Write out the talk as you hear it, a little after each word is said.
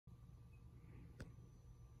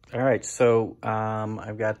All right, so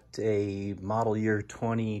I've got a model year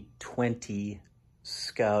 2020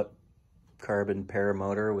 Scout carbon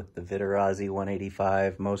paramotor with the Vittorazi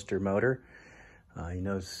 185 Moster motor. You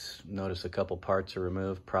notice a couple parts are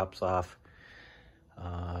removed, props off,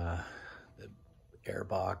 the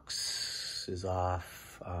airbox is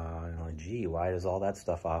off. Gee, why is all that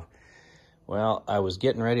stuff off? Well, I was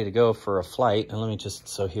getting ready to go for a flight, and let me just,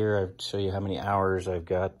 so here I'll show you how many hours I've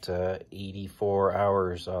got. 84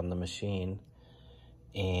 hours on the machine,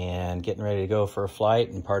 and getting ready to go for a flight,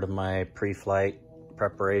 and part of my pre-flight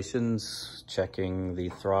preparations, checking the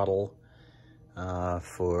throttle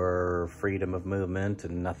for freedom of movement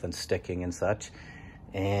and nothing sticking and such.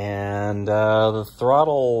 And the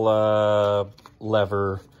throttle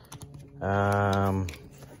lever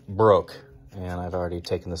broke. And I've already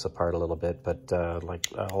taken this apart a little bit, but like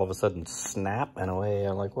all of a sudden snap and away.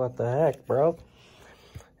 I'm like, what the heck, bro?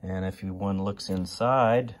 And if one looks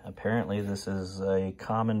inside, apparently this is a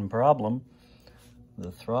common problem.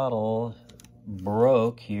 The throttle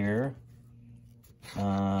broke here,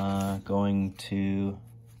 going to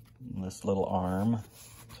this little arm.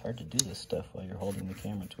 It's hard to do this stuff while you're holding the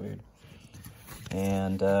camera, it's weird.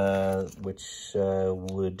 And which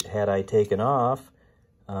would, had I taken off,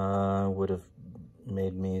 would have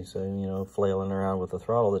made me, so, flailing around with a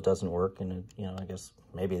throttle that doesn't work. And, I guess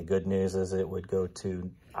maybe the good news is it would go to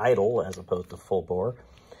idle as opposed to full bore.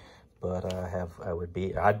 But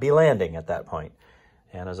I'd be landing at that point.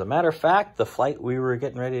 And as a matter of fact, the flight we were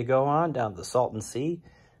getting ready to go on down to the Salton Sea,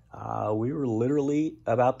 we were literally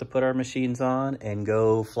about to put our machines on and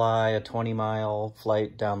go fly a 20-mile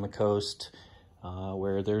flight down the coast,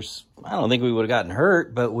 where I don't think we would have gotten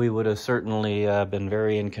hurt, but we would have certainly been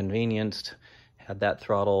very inconvenienced had that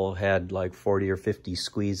throttle had like 40 or 50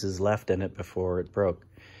 squeezes left in it before it broke.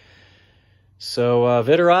 So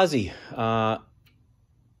Vittorazi,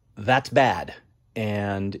 that's bad,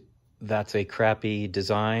 and that's a crappy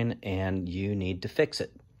design, and you need to fix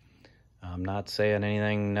it. I'm not saying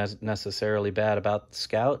anything necessarily bad about the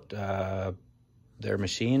Scout. Their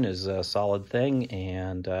machine is a solid thing,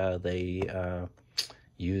 and they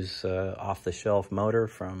use off-the-shelf motor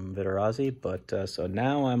from Vittorazi. But so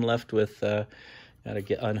now I'm left with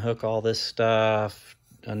gotta unhook all this stuff,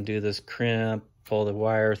 undo this crimp, pull the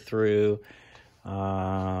wire through.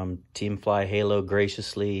 Team Fly Halo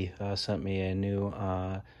graciously sent me a new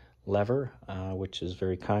lever, which is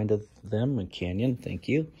very kind of them, and Canyon, thank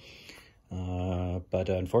you. But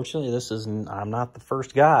unfortunately, I'm not the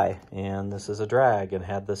first guy, and this is a drag, and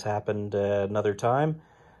had this happened another time,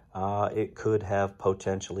 it could have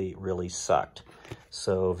potentially really sucked.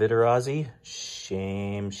 So Vittorazi,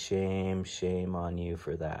 shame, shame, shame on you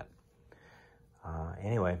for that.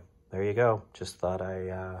 Anyway, there you go. Just thought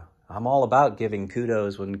I'm all about giving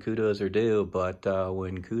kudos when kudos are due, but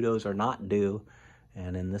when kudos are not due,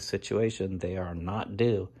 and in this situation, they are not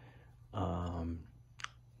due,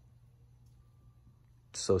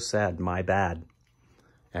 so sad, my bad.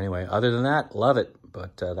 Anyway, other than that, love it,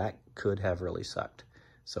 but that could have really sucked.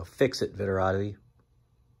 So fix it, Vittorazi.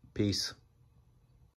 Peace.